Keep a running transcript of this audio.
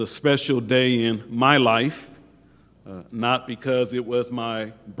A special day in my life, not because it was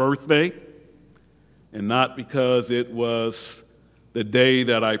my birthday and not because it was the day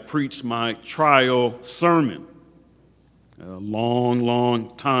that I preached my trial sermon a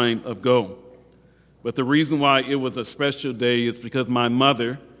long time ago. But the reason why it was a special day is because my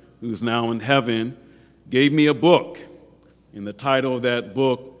mother, who's now in heaven, gave me a book. And the title of that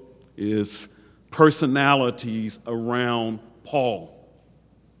book is Personalities Around Paul.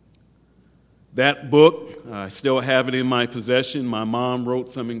 That book, I still have it in my possession. My mom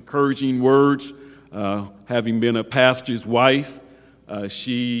wrote some encouraging words. Having been a pastor's wife,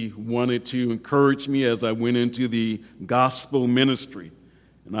 she wanted to encourage me as I went into the gospel ministry.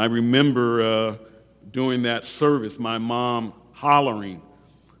 And I remember during that service, my mom hollering.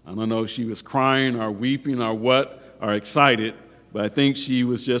 I don't know if she was crying or weeping or what, or excited, but I think she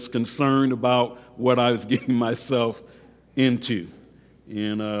was just concerned about what I was getting myself into.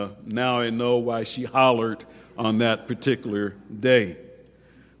 And now I know why she hollered on that particular day.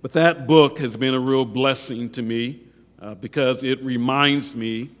 But that book has been a real blessing to me because it reminds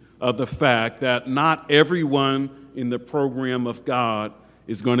me of the fact that not everyone in the program of God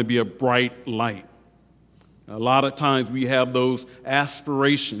is going to be a bright light. A lot of times we have those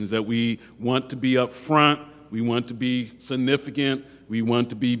aspirations that we want to be up front, we want to be significant, we want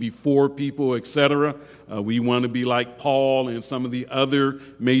to be before people, etc. We want to be like Paul and some of the other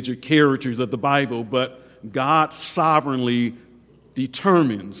major characters of the Bible, but God sovereignly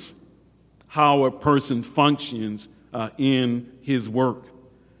determines how a person functions in his work.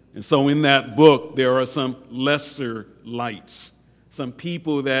 And so in that book, there are some lesser lights, some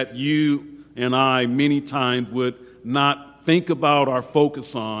people that you and I many times would not think about or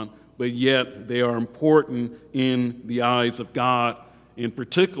focus on, but yet they are important in the eyes of God, and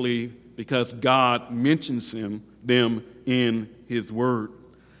particularly because God mentions them in his word.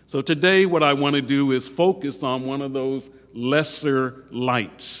 So today what I want to do is focus on one of those lesser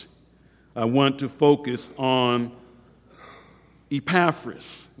lights. I want to focus on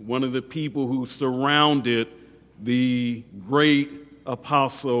Epaphras, one of the people who surrounded the great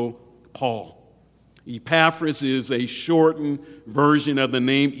apostle Paul. Epaphras is a shortened version of the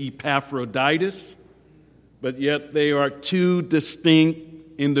name Epaphroditus, but yet they are two distinct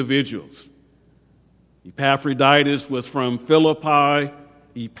individuals. Epaphroditus was from Philippi,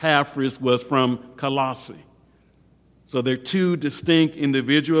 Epaphras was from Colossae. So they're two distinct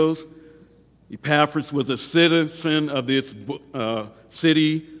individuals. Epaphras was a citizen of this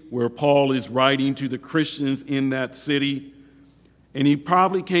city where Paul is writing to the Christians in that city. And he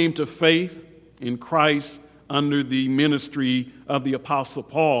probably came to faith in Christ under the ministry of the Apostle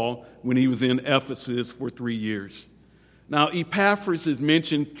Paul when he was in Ephesus for 3 years. Now, Epaphras is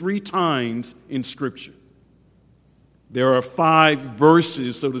mentioned 3 times in Scripture. There are 5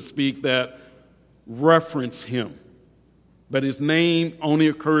 verses, so to speak, that reference him. But his name only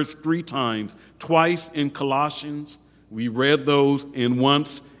occurs 3 times, twice in Colossians. We read those, and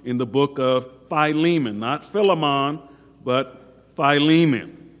once in the book of Philemon, not Philemon, but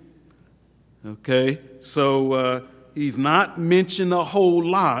Philemon. Okay, so he's not mentioned a whole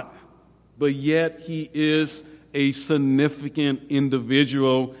lot, but yet he is a significant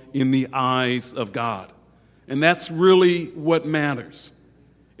individual in the eyes of God. And that's really what matters.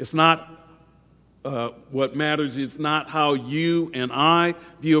 It's not what matters is not how you and I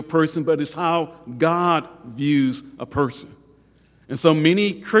view a person, but it's how God views a person. And so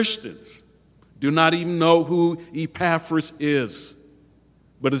many Christians do not even know who Epaphras is.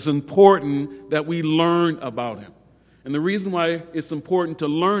 But it's important that we learn about him. And the reason why it's important to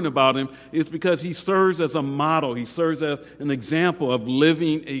learn about him is because he serves as a model. He serves as an example of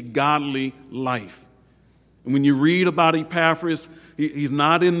living a godly life. And when you read about Epaphras, he's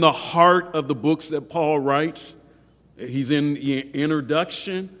not in the heart of the books that Paul writes. He's in the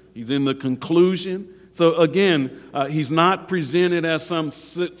introduction. He's in the conclusion. So again, he's not presented as some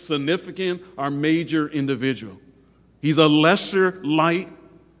significant or major individual. He's a lesser light,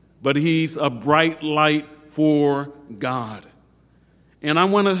 but he's a bright light for God. And I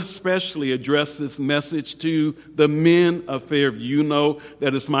want to especially address this message to the men of Fairview. You know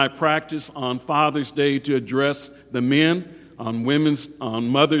that it's my practice on Father's Day to address the men. On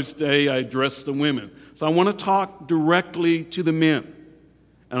Mother's Day, I address the women. So I want to talk directly to the men.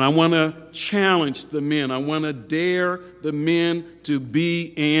 And I want to challenge the men. I want to dare the men to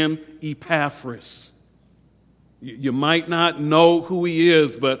be an Epaphras. You might not know who he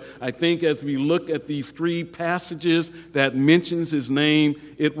is, but I think as we look at these 3 passages that mentions his name,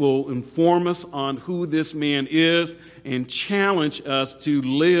 it will inform us on who this man is and challenge us to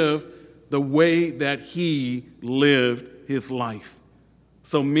live the way that he lived his life.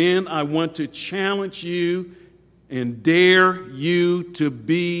 So men, I want to challenge you and dare you to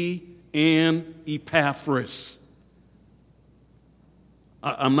be an Epaphras.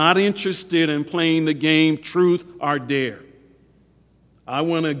 I'm not interested in playing the game truth or dare. I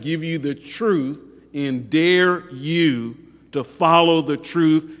want to give you the truth and dare you to follow the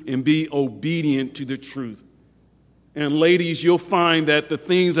truth and be obedient to the truth. And ladies, you'll find that the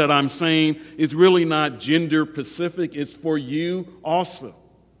things that I'm saying is really not gender specific. It's for you also.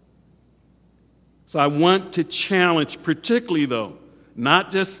 So I want to challenge, particularly though,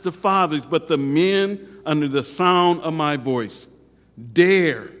 not just the fathers, but the men under the sound of my voice.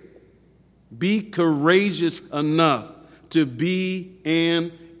 Dare, be courageous enough to be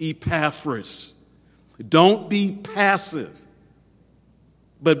an Epaphras. Don't be passive,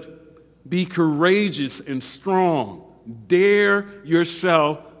 but be courageous and strong. Dare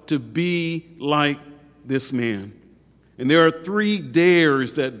yourself to be like this man. And there are 3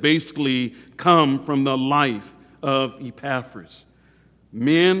 dares that basically come from the life of Epaphras.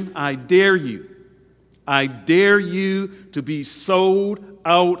 Men, I dare you. I dare you to be sold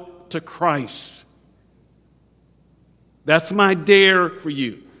out to Christ. That's my dare for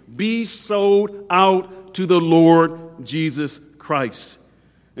you. Be sold out to the Lord Jesus Christ.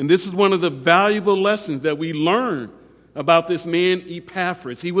 And this is one of the valuable lessons that we learn about this man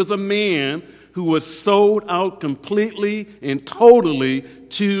Epaphras. He was a man who was sold out completely and totally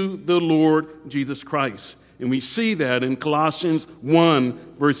to the Lord Jesus Christ. And we see that in Colossians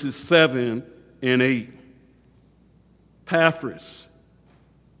 1, verses 7 and 8. Epaphras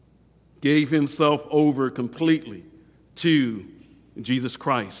gave himself over completely to Jesus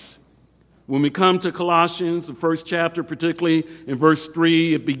Christ. When we come to Colossians, the first chapter, particularly in verse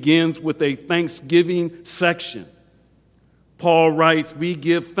 3, it begins with a thanksgiving section. Paul writes, we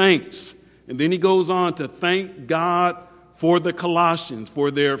give thanks. And then he goes on to thank God for the Colossians,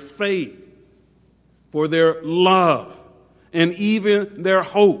 for their faith, for their love, and even their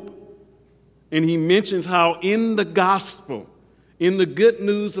hope. And he mentions how in the gospel, in the good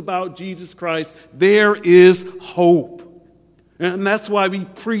news about Jesus Christ, there is hope. And that's why we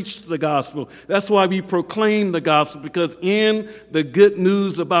preach the gospel. That's why we proclaim the gospel, because in the good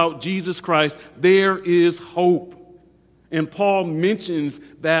news about Jesus Christ, there is hope. And Paul mentions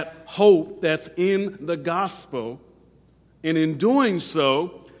that hope that's in the gospel. And in doing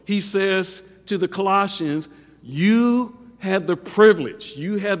so, he says to the Colossians, you had the privilege,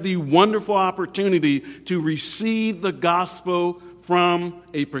 you had the wonderful opportunity to receive the gospel from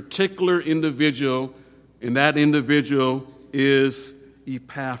a particular individual, and that individual is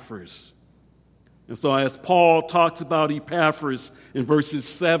Epaphras. And so as Paul talks about Epaphras in verses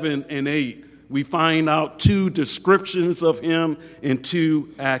 7 and 8, we find out 2 descriptions of him and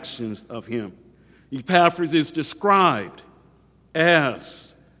 2 actions of him. Epaphras is described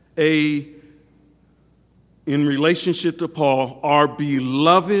as in relationship to Paul, our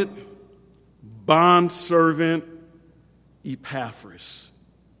beloved bondservant Epaphras.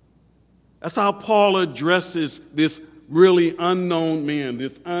 That's how Paul addresses this really unknown man,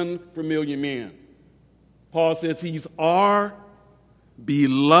 this unfamiliar man. Paul says he's our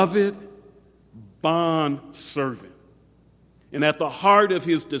beloved bondservant. And at the heart of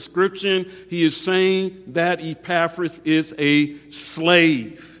his description, he is saying that Epaphras is a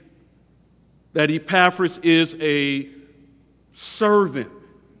slave, that Epaphras is a servant,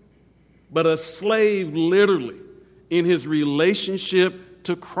 but a slave literally in his relationship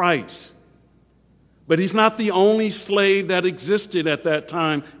to Christ. But he's not the only slave that existed at that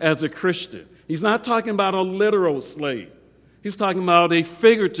time as a Christian. He's not talking about a literal slave. He's talking about a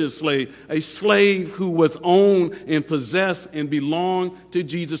figurative slave, a slave who was owned and possessed and belonged to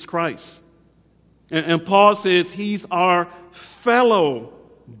Jesus Christ. And Paul says he's our fellow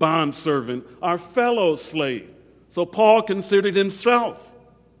bondservant, our fellow slave. So Paul considered himself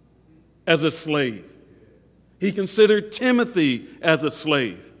as a slave. He considered Timothy as a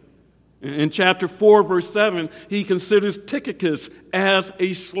slave. In chapter 4, verse 7, he considers Tychicus as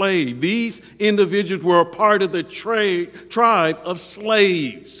a slave. These individuals were a part of the tribe of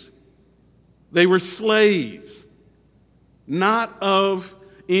slaves. They were slaves, not of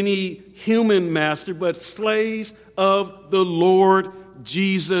any human master, but slaves of the Lord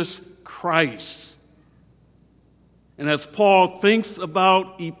Jesus Christ. And as Paul thinks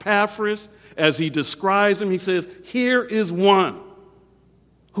about Epaphras, as he describes him, he says, here is one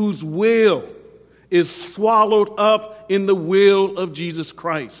whose will is swallowed up in the will of Jesus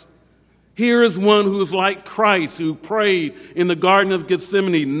Christ. Here is one who is like Christ, who prayed in the Garden of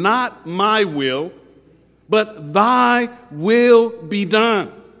Gethsemane, not my will, but thy will be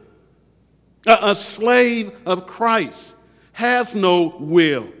done. A slave of Christ has no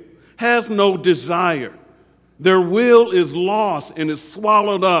will, has no desire. Their will is lost and is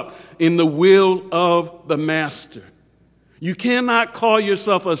swallowed up in the will of the master. You cannot call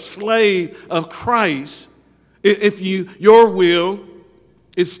yourself a slave of Christ if your will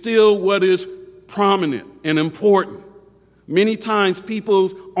is still what is prominent and important. Many times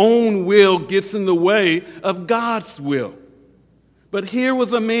people's own will gets in the way of God's will. But here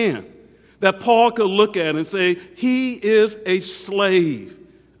was a man that Paul could look at and say, he is a slave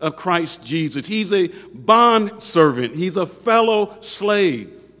of Christ Jesus. He's a bond servant. He's a fellow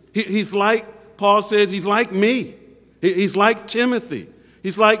slave. He's like, Paul says, he's like me. He's like Timothy.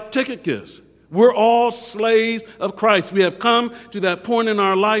 He's like Tychicus. We're all slaves of Christ. We have come to that point in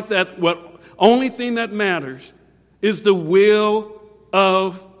our life that only thing that matters is the will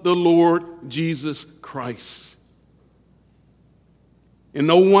of the Lord Jesus Christ. And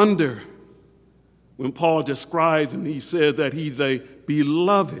no wonder when Paul describes him, he says that he's a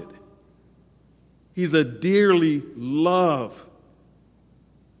beloved. He's a dearly loved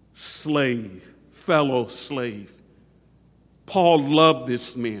slave, fellow slave. Paul loved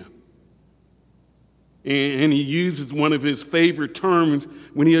this man. And he uses one of his favorite terms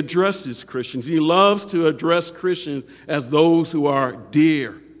when he addresses Christians. He loves to address Christians as those who are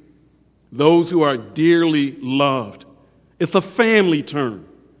dear, those who are dearly loved. It's a family term.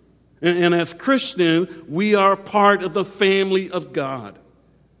 And as Christians, we are part of the family of God.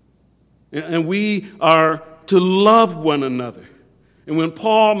 And we are to love one another. And when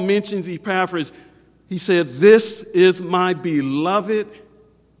Paul mentions Epaphras, he said, "This is my beloved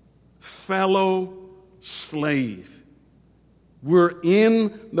fellow slave." We're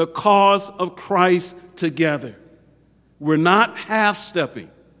in the cause of Christ together. We're not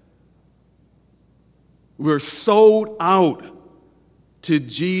half-stepping. We're sold out to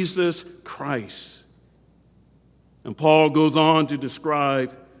Jesus Christ. And Paul goes on to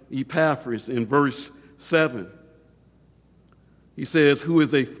describe Epaphras in verse 7. He says, who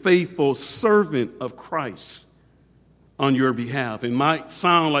is a faithful servant of Christ on your behalf. It might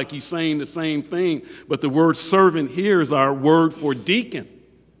sound like he's saying the same thing, but the word servant here is our word for deacon.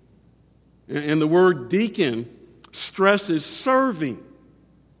 And the word deacon stresses serving.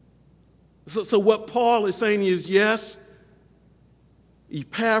 So what Paul is saying is, yes,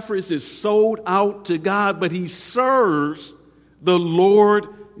 Epaphras is sold out to God, but he serves the Lord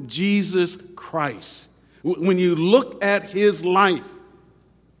Jesus Christ. When you look at his life,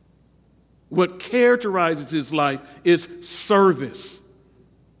 what characterizes his life is service.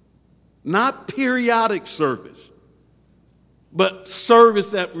 Not periodic service, but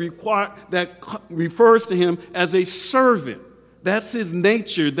service that refers to him as a servant. That's his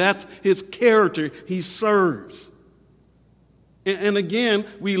nature. That's his character. He serves. And again,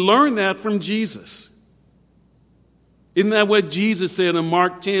 we learn that from Jesus. Isn't that what Jesus said in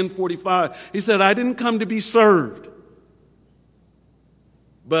Mark 10:45? He said, I didn't come to be served,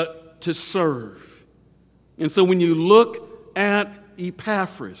 but to serve. And so when you look at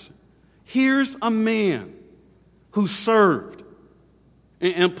Epaphras, here's a man who served.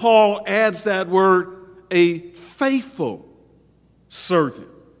 And Paul adds that word, a faithful servant,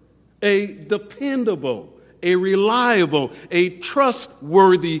 a dependable, a reliable, a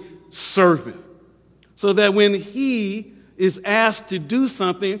trustworthy servant. So that when he is asked to do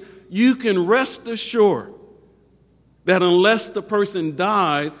something, you can rest assured that unless the person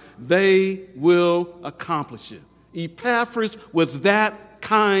dies, they will accomplish it. Epaphras was that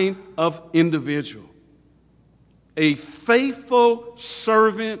kind of individual. A faithful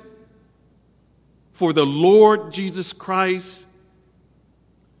servant for the Lord Jesus Christ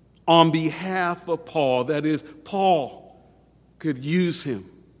on behalf of Paul. That is, Paul could use him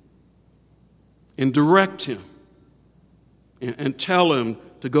and direct him and tell him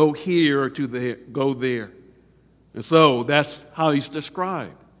to go here or to there, go there. And so that's how he's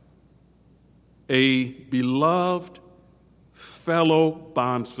described. A beloved fellow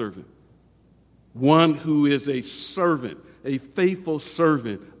bondservant. One who is a servant, a faithful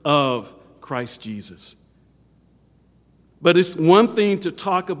servant of Christ Jesus. But it's one thing to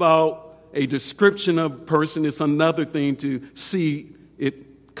talk about a description of a person. It's another thing to see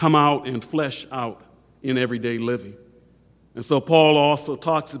it come out and flesh out in everyday living. And so Paul also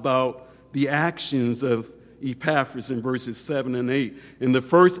talks about the actions of Epaphras in verses 7 and 8. And the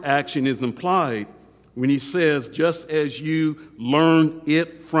first action is implied when he says, just as you learned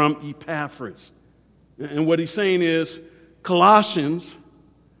it from Epaphras. And what he's saying is, Colossians,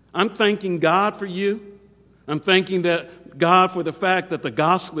 I'm thanking God for you. I'm thanking that God for the fact that the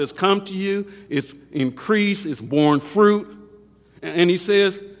gospel has come to you. It's increased. It's borne fruit. And he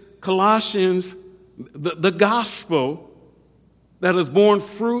says, Colossians, the gospel that has borne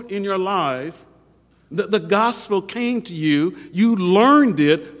fruit in your lives. The gospel came to you. You learned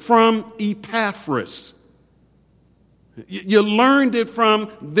it from Epaphras. You learned it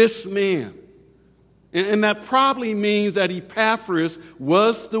from this man. And that probably means that Epaphras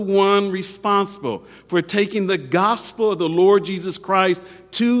was the one responsible for taking the gospel of the Lord Jesus Christ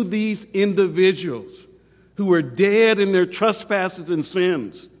to these individuals who were dead in their trespasses and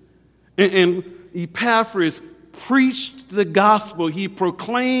sins. And Epaphras preached the gospel. He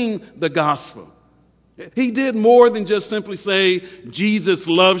proclaimed the gospel. He did more than just simply say, Jesus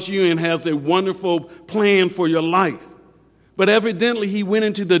loves you and has a wonderful plan for your life. But evidently, he went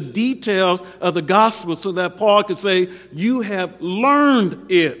into the details of the gospel so that Paul could say, you have learned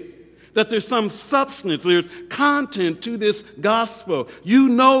it. That there's some substance, there's content to this gospel. You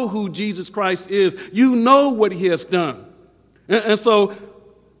know who Jesus Christ is. You know what he has done. And so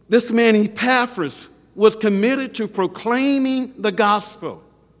this man Epaphras was committed to proclaiming the gospel.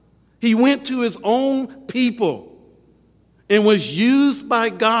 He went to his own people and was used by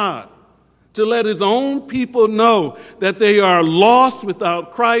God to let his own people know that they are lost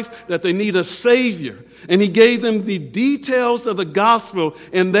without Christ, that they need a Savior. And he gave them the details of the gospel,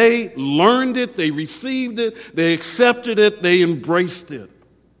 and they learned it, they received it, they accepted it, they embraced it.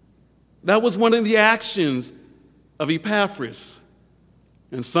 That was one of the actions of Epaphras.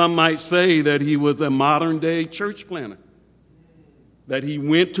 And some might say that he was a modern-day church planter, that he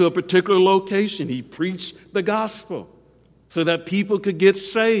went to a particular location, he preached the gospel so that people could get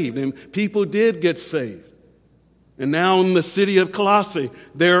saved, and people did get saved. And now in the city of Colossae,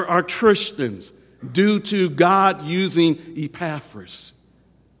 there are Christians due to God using Epaphras.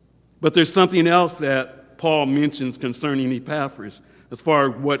 But there's something else that Paul mentions concerning Epaphras as far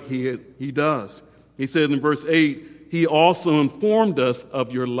as what he does. He says in verse 8, he also informed us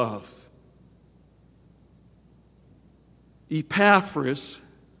of your love. Epaphras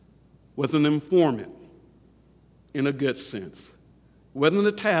was an informant in a good sense. He wasn't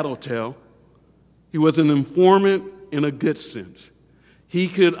a tattletale. He was an informant in a good sense. He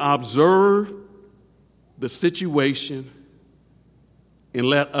could observe the situation and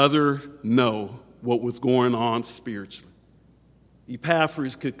let others know what was going on spiritually.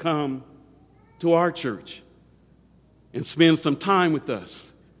 Epaphras could come to our church and spend some time with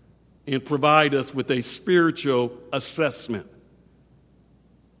us and provide us with a spiritual assessment.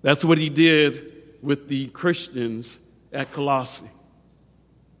 That's what he did with the Christians at Colossae.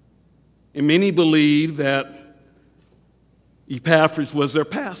 And many believe that Epaphras was their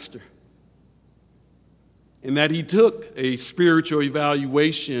pastor and that he took a spiritual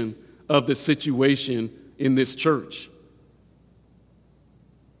evaluation of the situation in this church.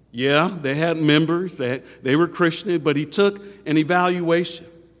 Yeah, they had members, they were Christian, but he took an evaluation.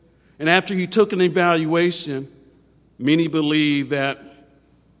 And after he took an evaluation, many believe that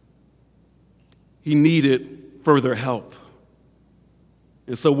he needed further help.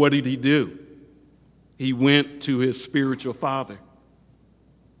 And so what did he do? He went to his spiritual father,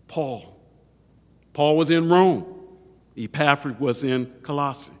 Paul. Paul was in Rome. Epaphras was in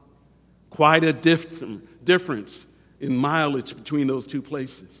Colossae. Quite a difference in mileage between those two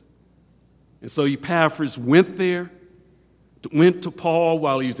places. And so Epaphras went to Paul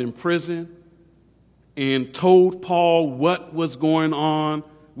while he was in prison and told Paul what was going on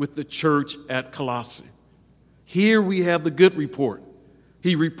with the church at Colossae. Here we have the good report.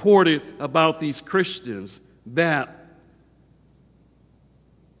 He reported about these Christians that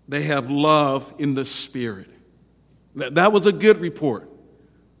they have love in the Spirit. That was a good report.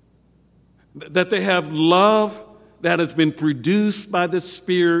 That they have love that has been produced by the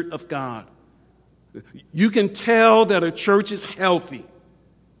Spirit of God. You can tell that a church is healthy.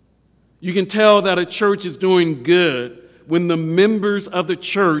 You can tell that a church is doing good when the members of the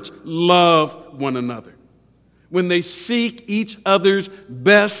church love one another. When they seek each other's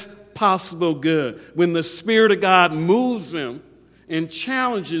best possible good. When the Spirit of God moves them and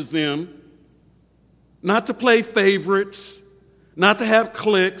challenges them not to play favorites, not to have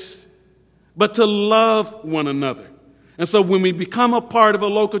cliques, but to love one another. And so when we become a part of a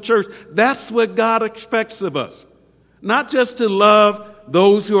local church, that's what God expects of us. Not just to love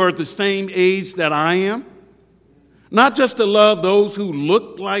those who are the same age that I am. Not just to love those who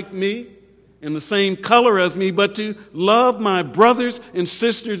look like me and the same color as me, but to love my brothers and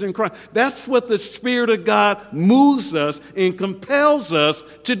sisters in Christ. That's what the Spirit of God moves us and compels us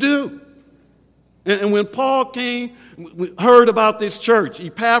to do. And when Paul heard about this church,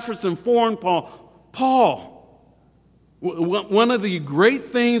 Epaphras informed Paul, one of the great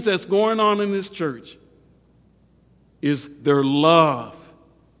things that's going on in this church is their love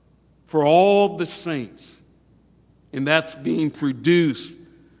for all the saints. And that's being produced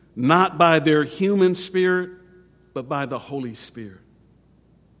not by their human spirit, but by the Holy Spirit.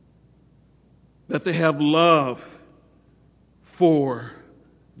 That they have love for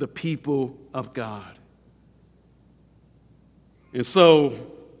the people of God. And so,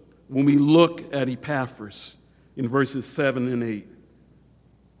 when we look at Epaphras in verses 7 and 8,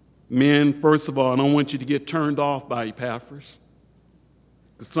 men, first of all, I don't want you to get turned off by Epaphras.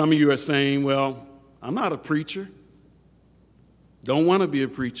 Because some of you are saying, well, I'm not a preacher. Don't want to be a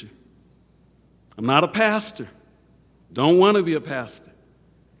preacher. I'm not a pastor. Don't want to be a pastor.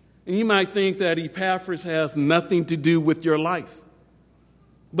 And you might think that Epaphras has nothing to do with your life.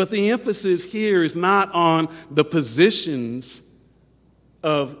 But the emphasis here is not on the positions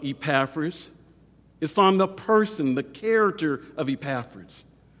of Epaphras. It's on the person, the character of Epaphras.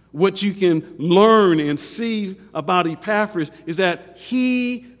 What you can learn and see about Epaphras is that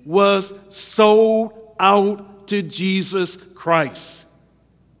he was sold out to Jesus Christ.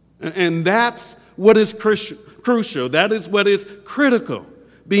 And that's what is crucial. That is what is critical.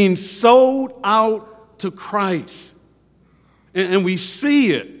 Being sold out to Christ. And we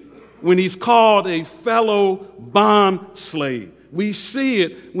see it when he's called a fellow bond slave. We see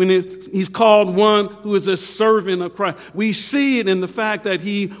it when he's called one who is a servant of Christ. We see it in the fact that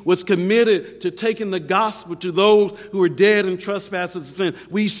he was committed to taking the gospel to those who are dead in trespasses and sin.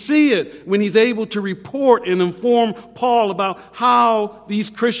 We see it when he's able to report and inform Paul about how these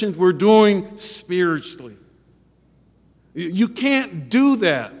Christians were doing spiritually. You can't do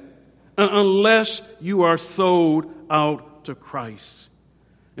that unless you are sold out to Christ.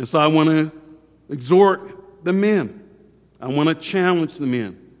 And so I want to exhort the men. I want to challenge the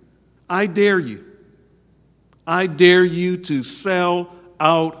men. I dare you. I dare you to sell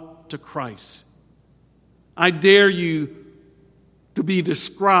out to Christ. I dare you to be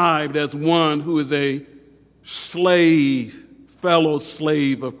described as one who is a slave, fellow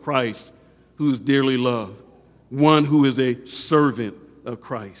slave of Christ, who is dearly loved. One who is a servant of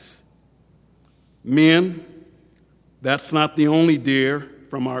Christ. Men, that's not the only dare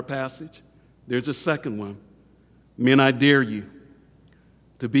from our passage. There's a second one. Men, I dare you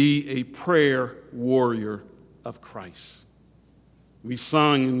to be a prayer warrior of Christ. We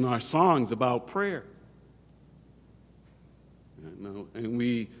sung in our songs about prayer. And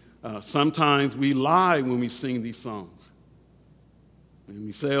we sometimes we lie when we sing these songs. And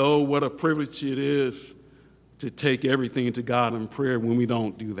we say, oh, what a privilege it is to take everything to God in prayer, when we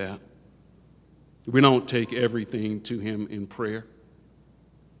don't do that. We don't take everything to him in prayer.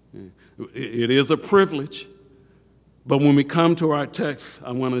 It is a privilege. But when we come to our text,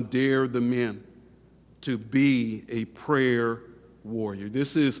 I want to dare the men to be a prayer warrior.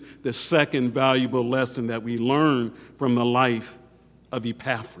 This is the second valuable lesson that we learn from the life of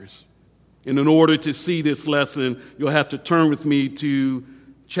Epaphras. And in order to see this lesson, you'll have to turn with me to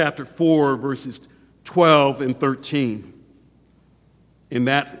chapter 4, verses 12 and 13. In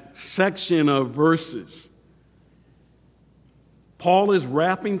that section of verses, Paul is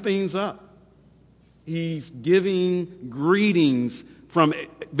wrapping things up. He's giving greetings from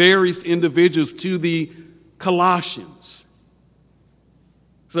various individuals to the Colossians.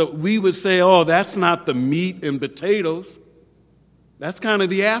 So we would say, oh, that's not the meat and potatoes. That's kind of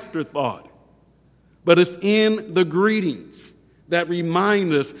the afterthought. But it's in the greetings that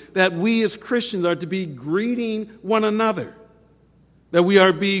remind us that we as Christians are to be greeting one another, that we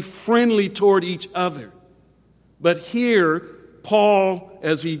are to be friendly toward each other. But here, Paul,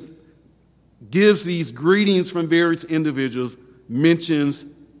 as he gives these greetings from various individuals, mentions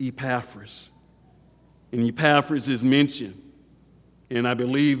Epaphras. And Epaphras is mentioned. And I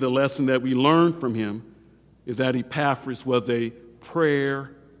believe the lesson that we learned from him is that Epaphras was a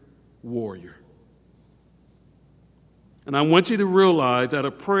prayer warrior. And I want you to realize that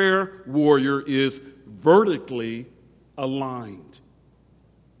a prayer warrior is vertically aligned.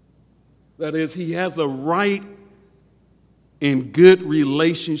 That is, he has a right and good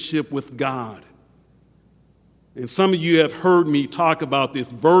relationship with God. And some of you have heard me talk about this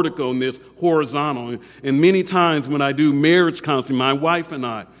vertical and this horizontal. And many times when I do marriage counseling, my wife and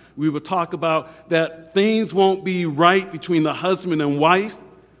I, we will talk about that things won't be right between the husband and wife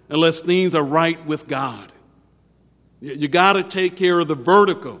unless things are right with God. You got to take care of the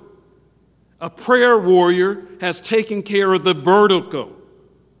vertical. A prayer warrior has taken care of the vertical.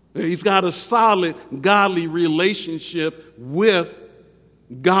 He's got a solid, godly relationship with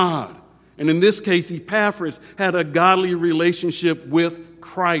God. And in this case, Epaphras had a godly relationship with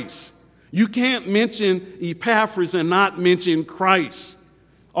Christ. You can't mention Epaphras and not mention Christ.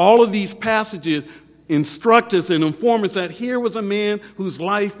 All of these passages instruct us and inform us that here was a man whose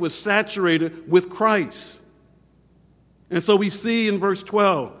life was saturated with Christ. And so we see in verse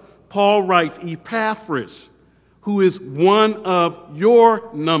 12, Paul writes, Epaphras, who is one of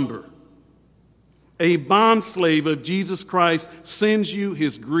your number, a bondslave of Jesus Christ, sends you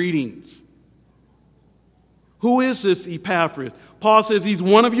his greetings. Who is this Epaphras? Paul says he's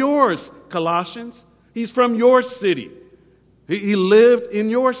one of yours, Colossians. He's from your city. He lived in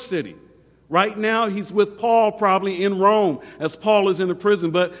your city. Right now, he's with Paul probably in Rome as Paul is in a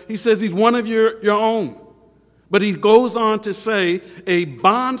prison, but he says he's one of your own. But he goes on to say, a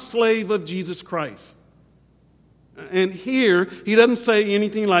bondslave of Jesus Christ. And here, he doesn't say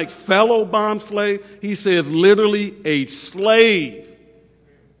anything like fellow bondslave. He says literally a slave.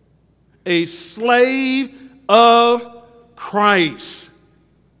 A slave of Christ.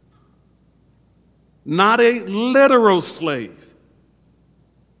 Not a literal slave.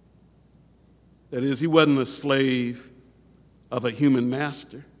 That is, he wasn't a slave of a human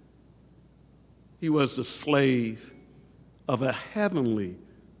master. He was the slave of a heavenly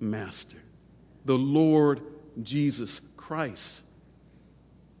master, the Lord Jesus Christ.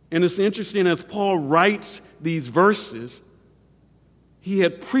 And it's interesting, as Paul writes these verses, he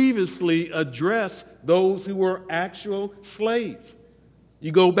had previously addressed those who were actual slaves.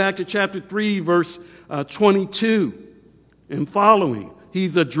 You go back to chapter 3, verse 22 and following.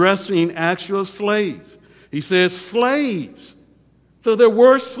 He's addressing actual slaves. He says slaves. So there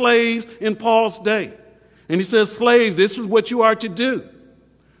were slaves in Paul's day. And he says, slaves, this is what you are to do.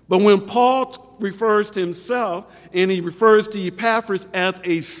 But when Paul refers to himself and he refers to Epaphras as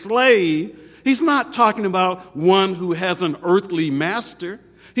a slave, he's not talking about one who has an earthly master.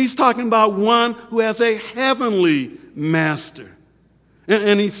 He's talking about one who has a heavenly master.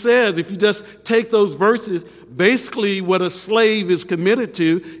 And he says, if you just take those verses, basically what a slave is committed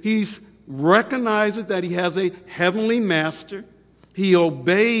to, he recognizes that he has a heavenly master. He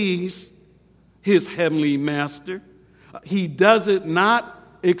obeys his heavenly master. He does it not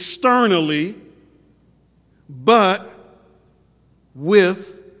externally, but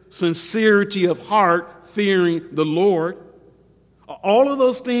with sincerity of heart, fearing the Lord. All of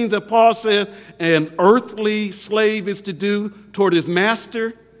those things that Paul says an earthly slave is to do toward his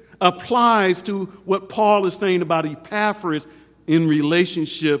master applies to what Paul is saying about Epaphras in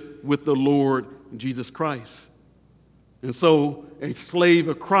relationship with the Lord Jesus Christ. And so a slave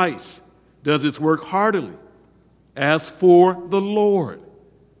of Christ does its work heartily, as for the Lord.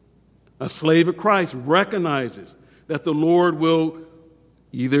 A slave of Christ recognizes that the Lord will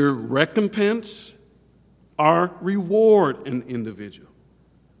either recompense or reward an individual.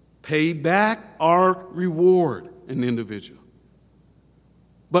 Pay back or reward an individual.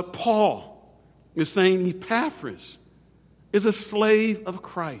 But Paul is saying Epaphras is a slave of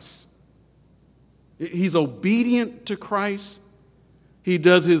Christ. He's obedient to Christ. He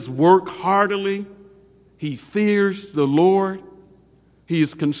does his work heartily. He fears the Lord. He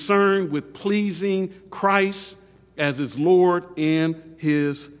is concerned with pleasing Christ as his Lord and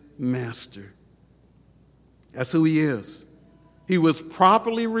his master. That's who he is. He was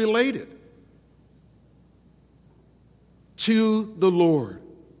properly related to the Lord,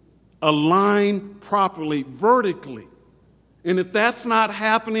 aligned properly, vertically. And if that's not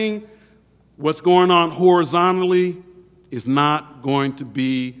happening, what's going on horizontally is not going to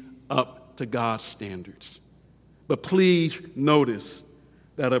be up to God's standards. But please notice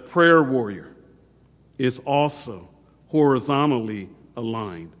that a prayer warrior is also horizontally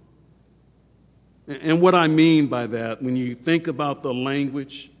aligned. And what I mean by that, when you think about the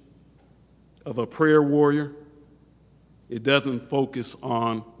language of a prayer warrior, it doesn't focus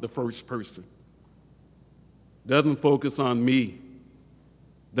on the first person. It doesn't focus on me.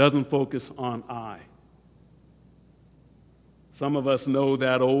 It doesn't focus on I. Some of us know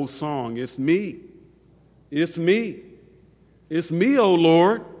that old song, it's me. It's me. It's me, O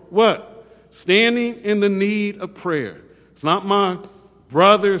Lord. What? Standing in the need of prayer. It's not my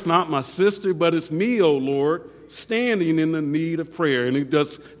brother, it's not my sister, but it's me, O Lord, standing in the need of prayer. And it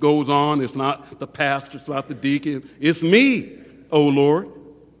just goes on. It's not the pastor, it's not the deacon. It's me, O Lord.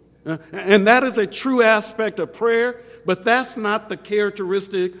 And that is a true aspect of prayer, but that's not the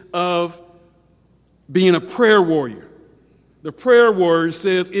characteristic of being a prayer warrior. The prayer warrior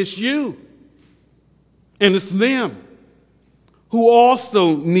says, it's you, and it's them who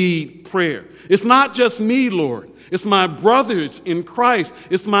also need prayer. It's not just me, Lord. It's my brothers in Christ.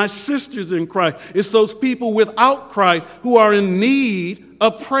 It's my sisters in Christ. It's those people without Christ who are in need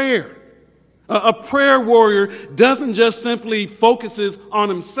of prayer. A prayer warrior doesn't just simply focuses on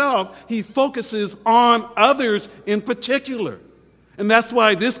himself. He focuses on others in particular. And that's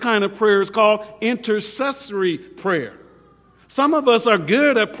why this kind of prayer is called intercessory prayer. Some of us are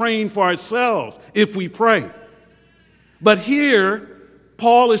good at praying for ourselves if we pray. But here,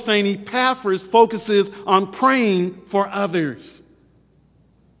 Paul is saying Epaphras focuses on praying for others.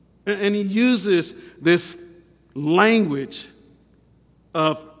 And he uses this language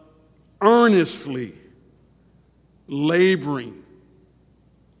of earnestly laboring.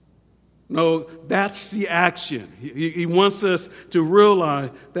 No, that's the action. He wants us to realize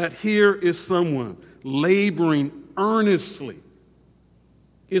that here is someone laboring earnestly.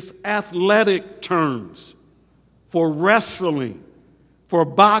 It's athletic terms for wrestling, for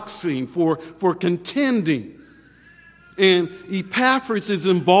boxing, for contending. And Epaphras is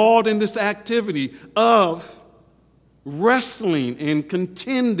involved in this activity of wrestling and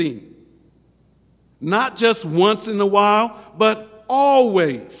contending. Not just once in a while, but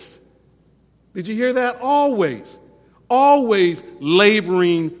always. Did you hear that? Always. Always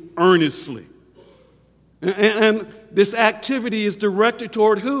laboring earnestly. And this activity is directed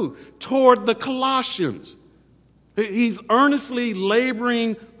toward who? Toward the Colossians. He's earnestly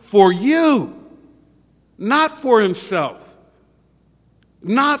laboring for you. Not for himself,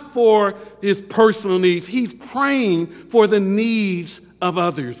 not for his personal needs. He's praying for the needs of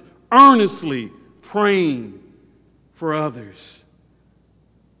others, earnestly praying for others.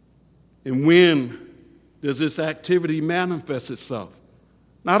 And when does this activity manifest itself?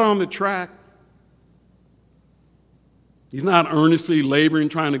 Not on the track. He's not earnestly laboring,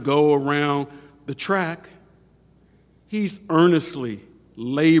 trying to go around the track. He's earnestly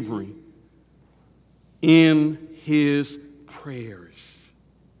laboring in his prayers.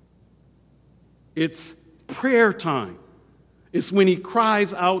 It's prayer time. It's when he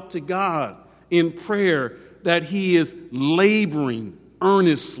cries out to God in prayer that he is laboring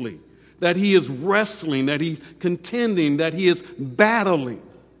earnestly, that he is wrestling, that he's contending, that he is battling.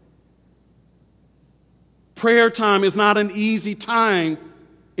 Prayer time is not an easy time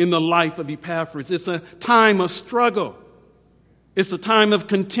in the life of Epaphras. It's a time of struggle. It's a time of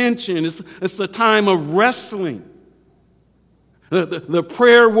contention. It's a time of wrestling. The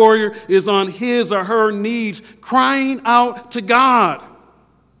prayer warrior is on his or her knees, crying out to God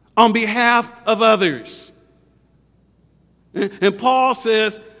on behalf of others. And Paul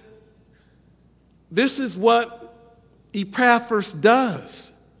says, this is what Epaphras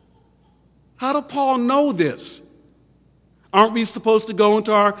does. How did Paul know this? Aren't we supposed to go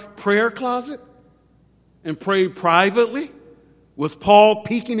into our prayer closet and pray privately? Was Paul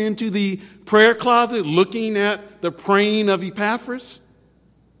peeking into the prayer closet looking at the praying of Epaphras?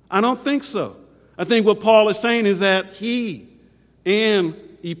 I don't think so. I think what Paul is saying is that he and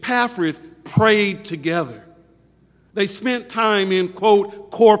Epaphras prayed together. They spent time in, quote,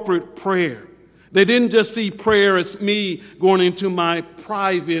 corporate prayer. They didn't just see prayer as me going into my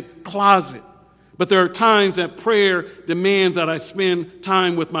private closet. But there are times that prayer demands that I spend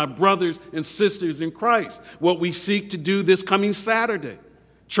time with my brothers and sisters in Christ. What we seek to do this coming Saturday,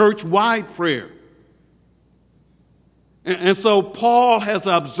 church-wide prayer. And so Paul has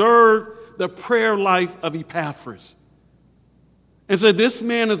observed the prayer life of Epaphras. And so this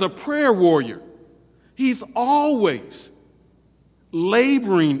man is a prayer warrior. He's always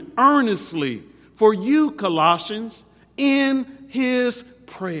laboring earnestly for you, Colossians, in his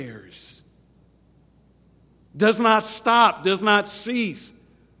prayers. Does not stop, does not cease.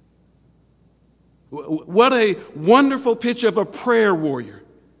 What a wonderful picture of a prayer warrior.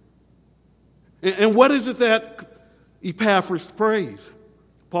 And what is it that Epaphras prays?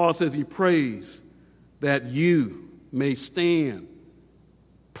 Paul says he prays that you may stand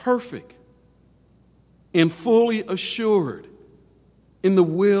perfect and fully assured in the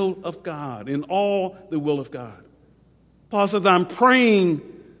will of God, in all the will of God. Paul says, I'm praying.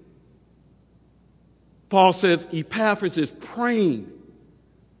 Paul says Epaphras is praying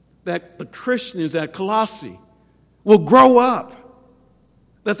that the Christians at Colossae will grow up,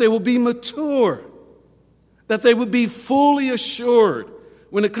 that they will be mature, that they would be fully assured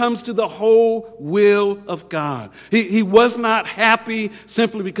when it comes to the whole will of God. He was not happy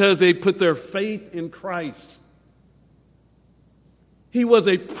simply because they put their faith in Christ. He was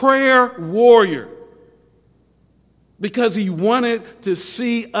a prayer warrior because he wanted to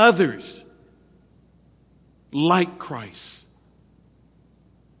see others like Christ.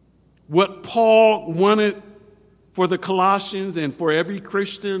 What Paul wanted for the Colossians and for every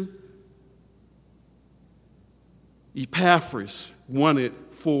Christian, Epaphras wanted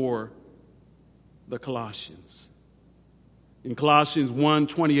for the Colossians. In Colossians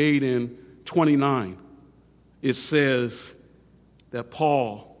 1:28 and 29, it says that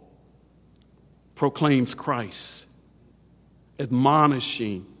Paul proclaims Christ,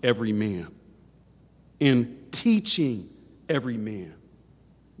 admonishing every man, and teaching every man,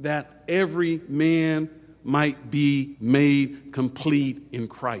 that every man might be made complete in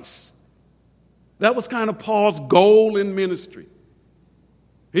Christ. That was kind of Paul's goal in ministry.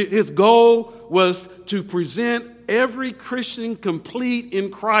 His goal was to present every Christian complete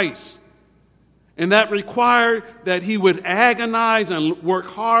in Christ. And that required that he would agonize and work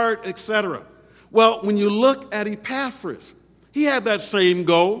hard, etc. Well, when you look at Epaphras, he had that same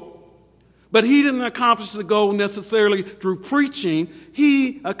goal, but he didn't accomplish the goal necessarily through preaching.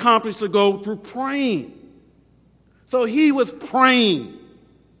 He accomplished the goal through praying. So he was praying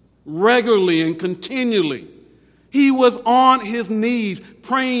regularly and continually. He was on his knees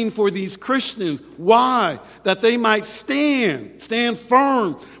praying for these Christians. Why? That they might stand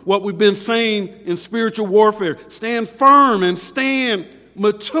firm. What we've been saying in spiritual warfare. Stand firm and stand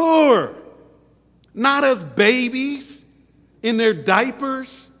mature. Not as babies in their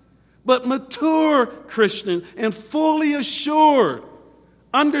diapers, but mature Christians and fully assured,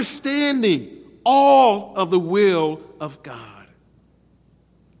 understanding all of the will of God.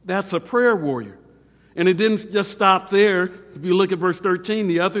 That's a prayer warrior. And it didn't just stop there. If you look at verse 13,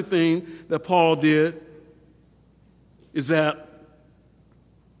 the other thing that Paul did is that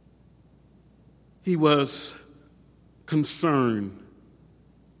he was concerned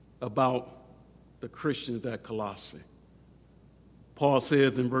about the Christians at Colossae. Paul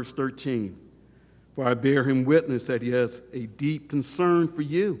says in verse 13, "For I bear him witness that he has a deep concern for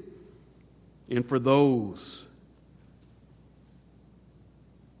you and for those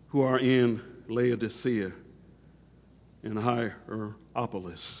who are in Laodicea and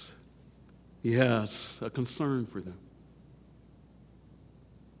Hierapolis." He has a concern for them.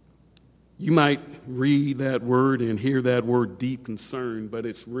 You might read that word and hear that word deep concern, but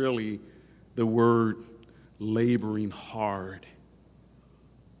it's really the word laboring hard.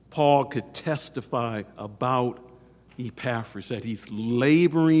 Paul could testify about Epaphras that he's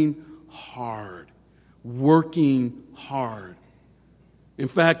laboring hard, working hard. In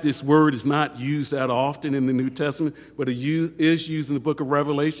fact, this word is not used that often in the New Testament, but it is used in the book of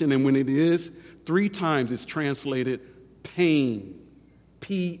Revelation. And when it is, 3 times it's translated pain,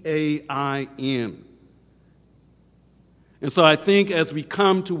 P-A-I-N. And so I think as we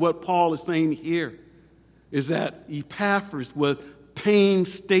come to what Paul is saying here, is that Epaphras was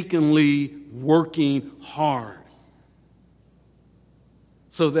painstakingly working hard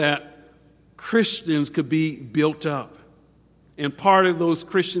so that Christians could be built up. And part of those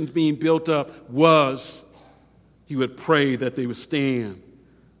Christians being built up was he would pray that they would stand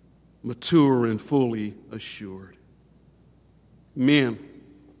mature and fully assured. Men,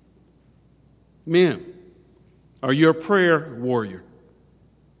 are you a prayer warrior?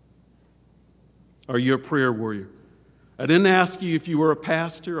 Are you a prayer warrior? I didn't ask you if you were a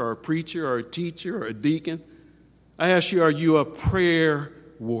pastor or a preacher or a teacher or a deacon. I asked you, are you a prayer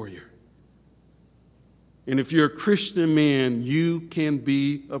warrior? And if you're a Christian man, you can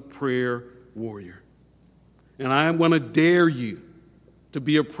be a prayer warrior. And I want to dare you to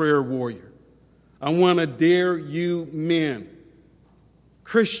be a prayer warrior. I want to dare you men,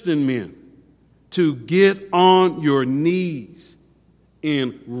 Christian men, to get on your knees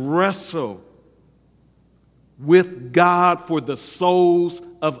and wrestle with God for the souls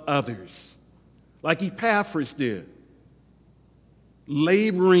of others, like Epaphras did,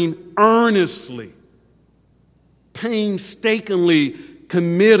 laboring earnestly, painstakingly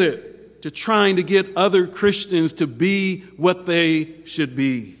committed to trying to get other Christians to be what they should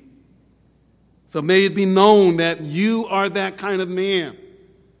be. So may it be known that you are that kind of man,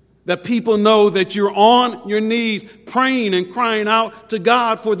 that people know that you're on your knees praying and crying out to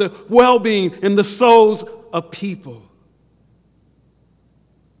God for the well-being and the souls of people.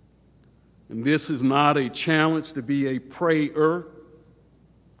 And this is not a challenge to be a prayer,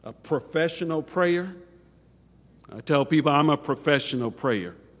 a professional prayer. I tell people I'm a professional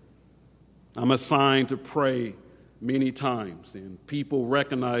prayer. I'm assigned to pray many times, and people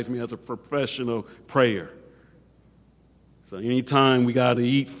recognize me as a professional prayer. So anytime we got to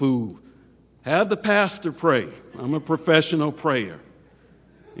eat food, have the pastor pray. I'm a professional prayer.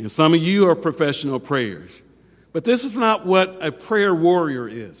 And some of you are professional prayers. But this is not what a prayer warrior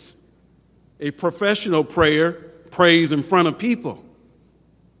is. A professional prayer prays in front of people.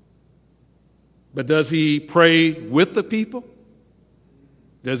 But does he pray with the people?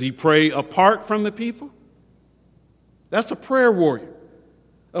 Does he pray apart from the people? That's a prayer warrior.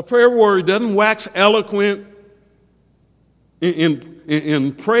 A prayer warrior doesn't wax eloquent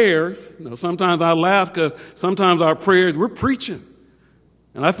in prayers. You know, sometimes I laugh because sometimes our prayers, we're preaching.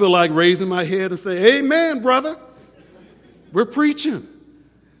 And I feel like raising my head and say, amen, brother. We're preaching.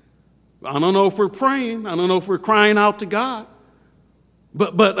 I don't know if we're praying. I don't know if we're crying out to God.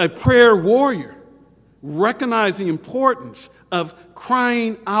 But a prayer warrior recognize the importance of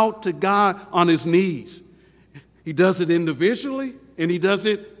crying out to God on his knees. He does it individually and he does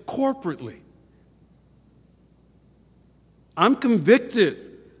it corporately. I'm convicted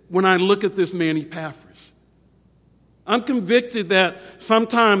when I look at this man Epaphras. I'm convicted that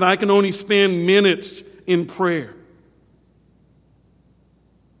sometimes I can only spend minutes in prayer.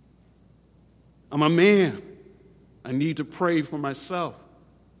 I'm a man. I need to pray for myself.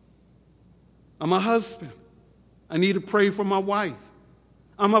 I'm a husband. I need to pray for my wife.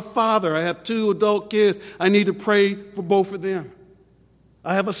 I'm a father. I have 2 adult kids. I need to pray for both of them.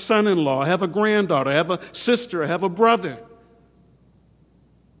 I have a son-in-law. I have a granddaughter. I have a sister. I have a brother.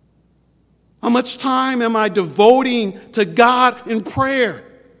 How much time am I devoting to God in prayer?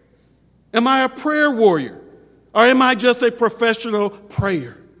 Am I a prayer warrior? Or am I just a professional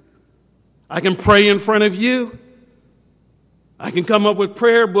prayer? I can pray in front of you. I can come up with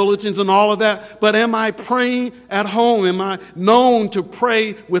prayer bulletins and all of that. But am I praying at home? Am I known to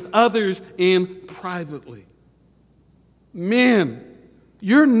pray with others in privately? Men,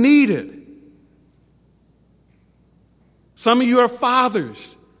 you're needed. Some of you are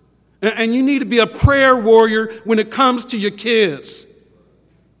fathers. And you need to be a prayer warrior when it comes to your kids.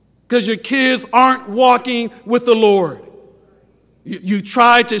 Because your kids aren't walking with the Lord. You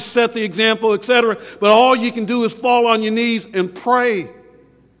try to set the example, etc., but all you can do is fall on your knees and pray.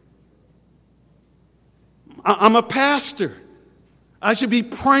 I'm a pastor. I should be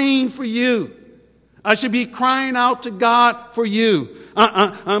praying for you. I should be crying out to God for you.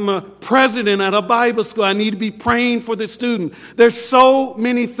 I'm a president at a Bible school. I need to be praying for the student. There's so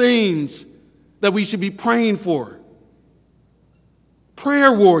many things that we should be praying for.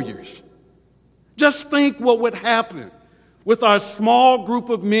 Prayer warriors. Just think what would happen with our small group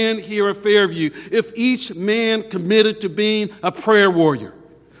of men here at Fairview if each man committed to being a prayer warrior.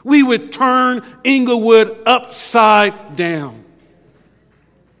 We would turn Inglewood upside down.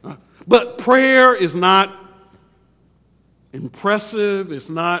 But prayer is not impressive. It's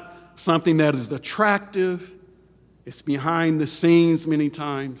not something that is attractive. It's behind the scenes many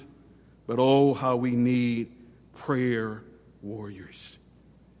times. But oh, how we need prayer warriors.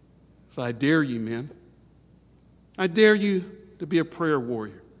 So I dare you, men. I dare you to be a prayer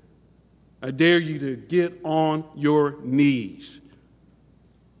warrior. I dare you to get on your knees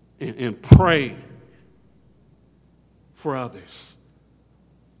and pray for others.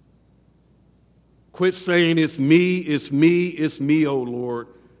 Quit saying it's me, oh Lord,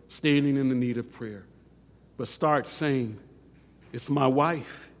 standing in the need of prayer. But start saying, it's my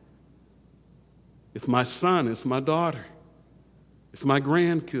wife. It's my son. It's my daughter. It's my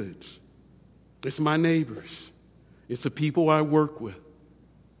grandkids. It's my neighbors. It's the people I work with.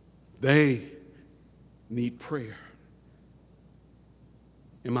 They need prayer.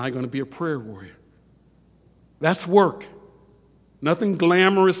 Am I going to be a prayer warrior? That's work. Nothing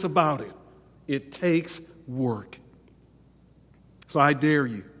glamorous about it. It takes work. So I dare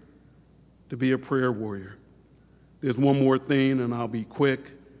you to be a prayer warrior. There's one more thing, and I'll be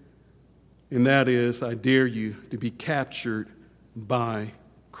quick, and that is I dare you to be captured by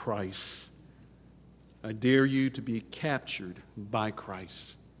Christ. I dare you to be captured by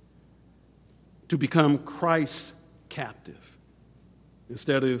Christ. To become Christ's captive.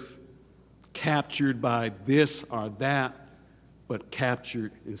 Instead of captured by this or that, but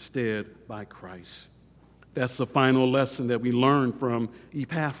captured instead by Christ. That's the final lesson that we learn from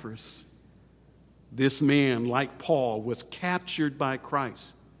Epaphras. This man, like Paul, was captured by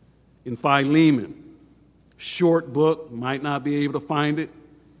Christ. In Philemon, short book, might not be able to find it.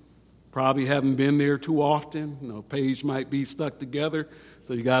 Probably haven't been there too often. Page might be stuck together,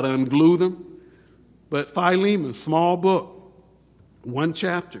 so you got to unglue them. But Philemon, small book, 1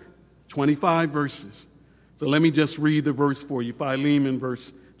 chapter, 25 verses. So let me just read the verse for you. Philemon,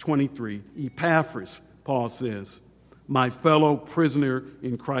 verse 23. Epaphras, Paul says, my fellow prisoner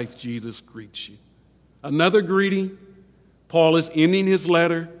in Christ Jesus greets you. Another greeting. Paul is ending his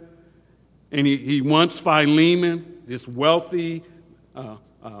letter, and he wants Philemon, this wealthy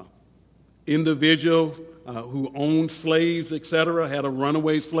individual who owned slaves, etc., had a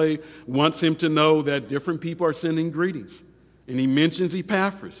runaway slave, wants him to know that different people are sending greetings. And he mentions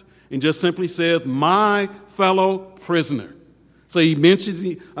Epaphras and just simply says, my fellow prisoner. So he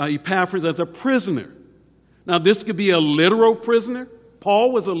mentions Epaphras as a prisoner. Now, this could be a literal prisoner.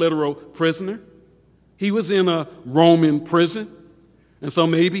 Paul was a literal prisoner. He was in a Roman prison. And so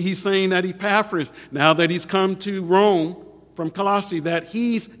maybe he's saying that Epaphras, now that he's come to Rome from Colossae, that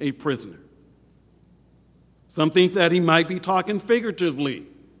he's a prisoner. Some think that he might be talking figuratively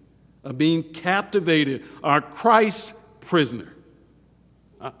of being captivated or Christ's prisoner.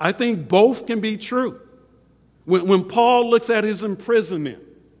 I think both can be true. When Paul looks at his imprisonment,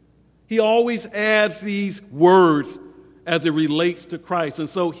 he always adds these words as it relates to Christ. And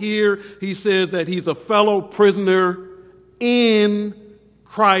so here he says that he's a fellow prisoner in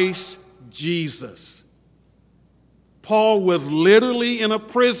Christ Jesus. Paul was literally in a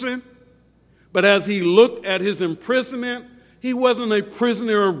prison, but as he looked at his imprisonment, he wasn't a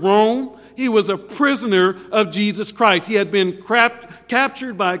prisoner of Rome. He was a prisoner of Jesus Christ. He had been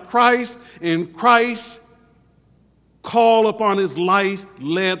captured by Christ, and Christ's call upon his life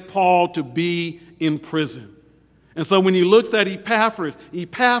led Paul to be in prison. And so when he looks at Epaphras,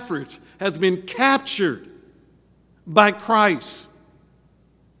 Epaphras has been captured by Christ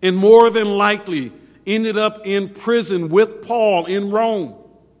and more than likely ended up in prison with Paul in Rome.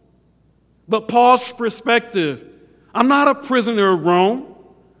 But Paul's perspective, I'm not a prisoner of Rome.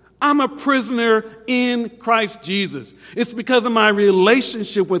 I'm a prisoner in Christ Jesus. It's because of my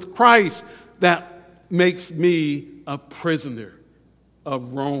relationship with Christ that makes me a prisoner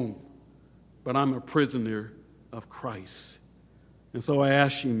of Rome. But I'm a prisoner of Christ. And so I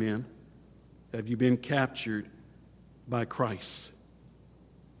ask you, men, have you been captured by Christ?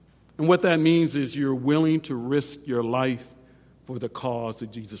 And what that means is you're willing to risk your life for the cause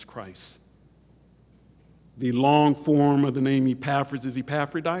of Jesus Christ. The long form of the name Epaphras is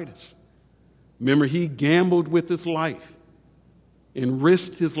Epaphroditus. Remember, he gambled with his life and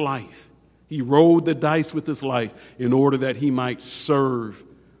risked his life. He rolled the dice with his life in order that he might serve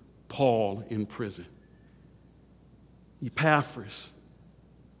Paul in prison. Epaphras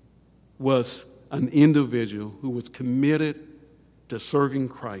was an individual who was committed to serving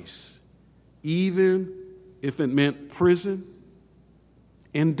Christ, even if it meant prison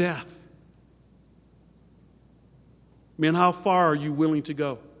and death. Man, how far are you willing to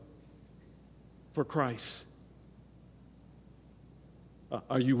go for Christ?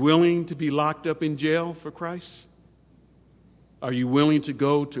 Are you willing to be locked up in jail for Christ? Are you willing to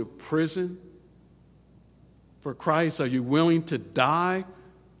go to prison for Christ? Are you willing to die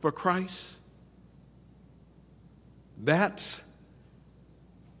for Christ? That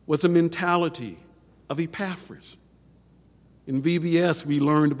was the mentality of Epaphras. In VBS, we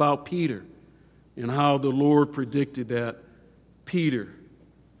learned about Peter and how the Lord predicted that Peter,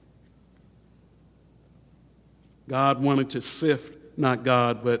 God wanted to sift, not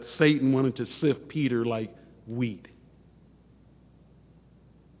God, but Satan wanted to sift Peter like wheat.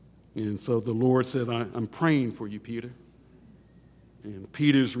 And so the Lord said, I'm praying for you, Peter. And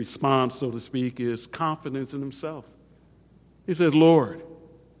Peter's response, so to speak, is confidence in himself. He says, Lord,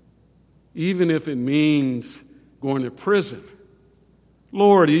 even if it means going to prison,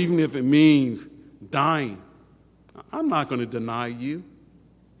 Lord, even if it means dying, I'm not going to deny you.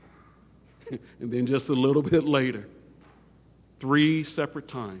 And then just a little bit later, 3 separate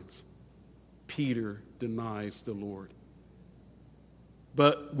times, Peter denies the Lord.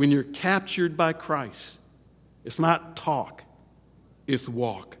 But when you're captured by Christ, it's not talk, it's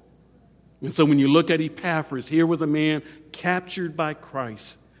walk. And so when you look at Epaphras, here was a man captured by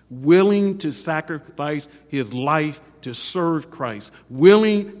Christ, willing to sacrifice his life to serve Christ,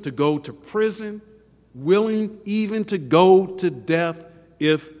 willing to go to prison, willing even to go to death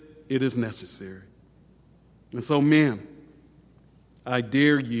if it is necessary. And so, men, I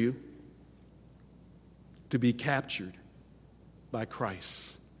dare you to be captured by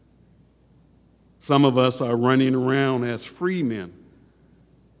Christ. Some of us are running around as free men.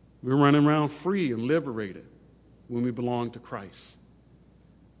 We're running around free and liberated when we belong to Christ.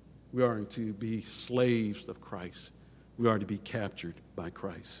 We are to be slaves of Christ. We are to be captured by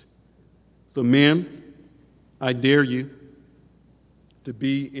Christ. So, men, I dare you to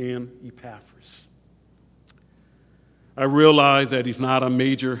be in Epaphras. I realize that he's not a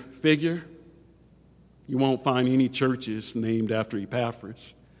major figure. You won't find any churches named after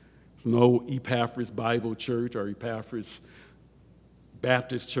Epaphras. There's no Epaphras Bible Church or Epaphras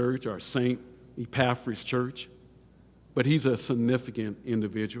Baptist Church or St. Epaphras Church. But he's a significant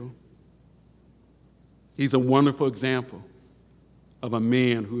individual. He's a wonderful example of a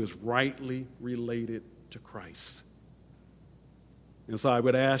man who is rightly related to Christ. And so I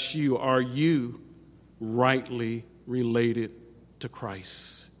would ask you, are you rightly related to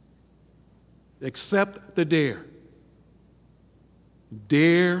Christ? Accept the dare.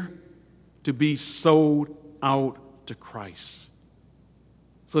 Dare to be sold out to Christ,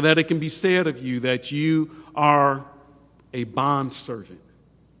 so that it can be said of you that you are a bondservant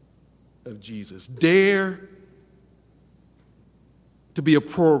of Jesus. Dare to be a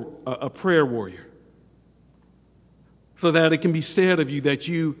prayer warrior, so that it can be said of you that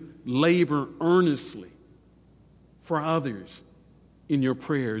you labor earnestly for others in your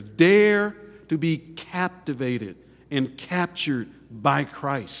prayers. Dare to be captivated and captured by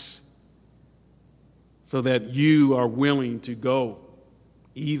Christ, so that you are willing to go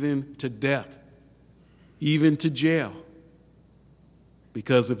even to death, even to jail,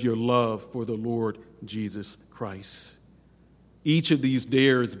 because of your love for the Lord Jesus Christ. Each of these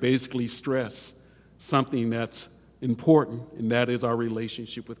dares basically stress something that's important, and that is our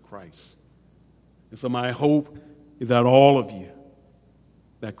relationship with Christ. And so my hope is that all of you,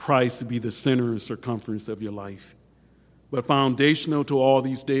 that Christ would be the center and circumference of your life. But foundational to all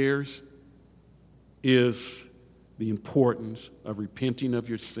these dares is the importance of repenting of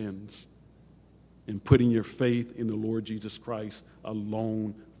your sins and putting your faith in the Lord Jesus Christ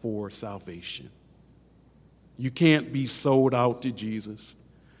alone for salvation. You can't be sold out to Jesus.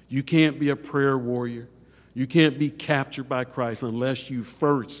 You can't be a prayer warrior. You can't be captured by Christ unless you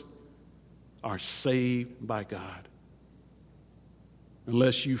first are saved by God.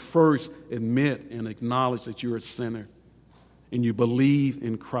 Unless you first admit and acknowledge that you're a sinner and you believe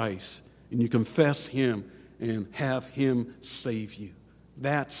in Christ and you confess him and have him save you.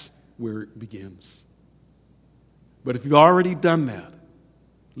 That's where it begins. But if you've already done that,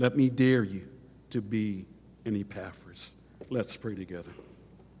 let me dare you to be an Epaphras. Let's pray together.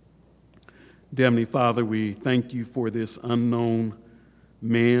 Dear Heavenly Father, we thank you for this unknown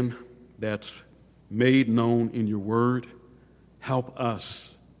man that's made known in your word. Help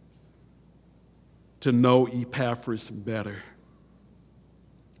us to know Epaphras better.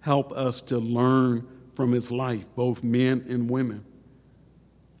 Help us to learn from his life, both men and women.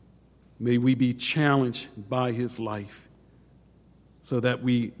 May we be challenged by his life so that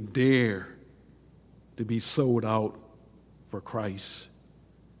we dare to be sold out for Christ,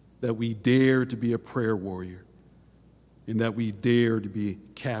 that we dare to be a prayer warrior, and that we dare to be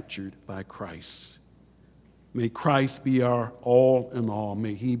captured by Christ. May Christ be our all in all.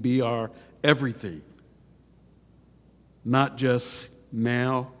 May he be our everything, not just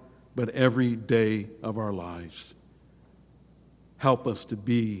now, but every day of our lives. Help us to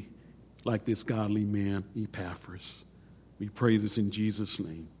be like this godly man, Epaphras. We pray this in Jesus'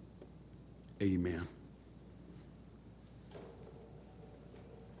 name. Amen.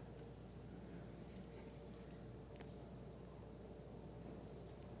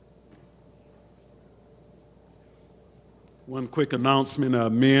 One quick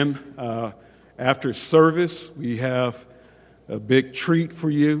announcement, men. After service, we have a big treat for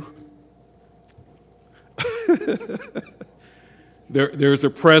you. There's a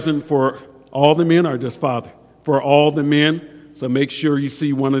present for all the men, or just Father? For all the men. So make sure you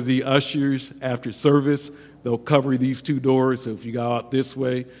see one of the ushers after service. They'll cover these two doors. So if you go out this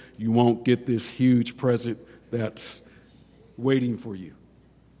way, you won't get this huge present that's waiting for you.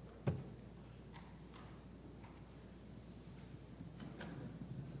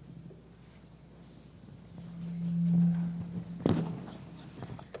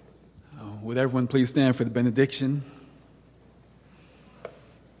 Would everyone please stand for the benediction?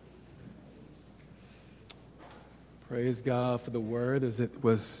 Praise God for the word as it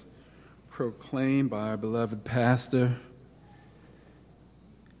was proclaimed by our beloved pastor.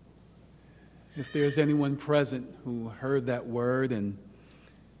 If there's anyone present who heard that word and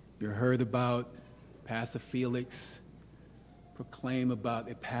you heard about Pastor Felix proclaim about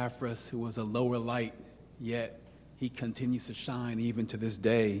Epaphras, who was a lower light, yet he continues to shine even to this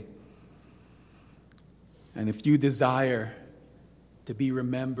day. And if you desire to be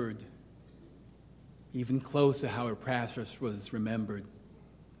remembered, even close to how Epaphras was remembered,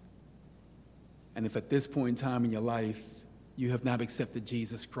 and if at this point in time in your life you have not accepted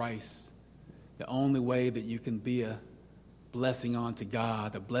Jesus Christ, the only way that you can be a blessing onto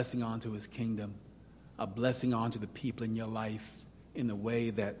God, a blessing onto his kingdom, a blessing onto the people in your life in a way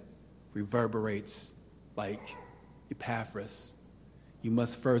that reverberates like Epaphras, you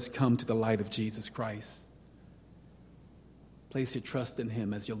must first come to the light of Jesus Christ. Place your trust in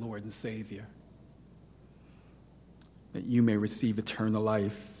him as your Lord and Savior, that you may receive eternal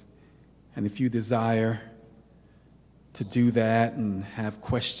life. And if you desire to do that and have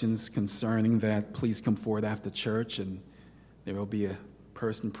questions concerning that, please come forward after church, and there will be a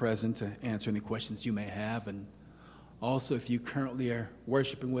person present to answer any questions you may have. And also, if you currently are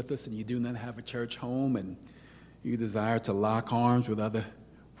worshiping with us and you do not have a church home and you desire to lock arms with other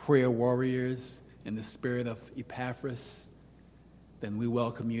prayer warriors in the spirit of Epaphras, then we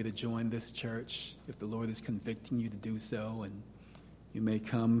welcome you to join this church if the Lord is convicting you to do so. And you may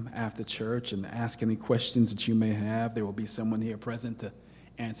come after church and ask any questions that you may have. There will be someone here present to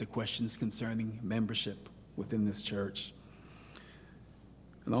answer questions concerning membership within this church.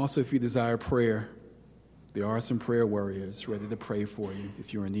 And also, if you desire prayer, There are some prayer warriors ready to pray for you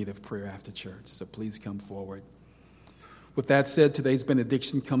if you're in need of prayer after church. So please come forward. With that said, today's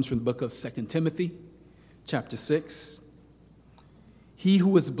benediction comes from the book of 2 Timothy, chapter 6. He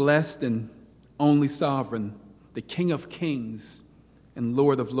who is blessed and only sovereign, the King of kings and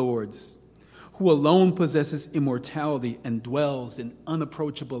Lord of lords, who alone possesses immortality and dwells in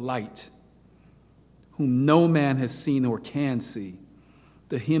unapproachable light, whom no man has seen or can see,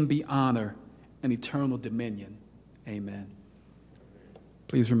 to him be honor and eternal dominion. Amen.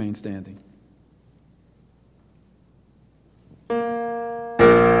 Please remain standing.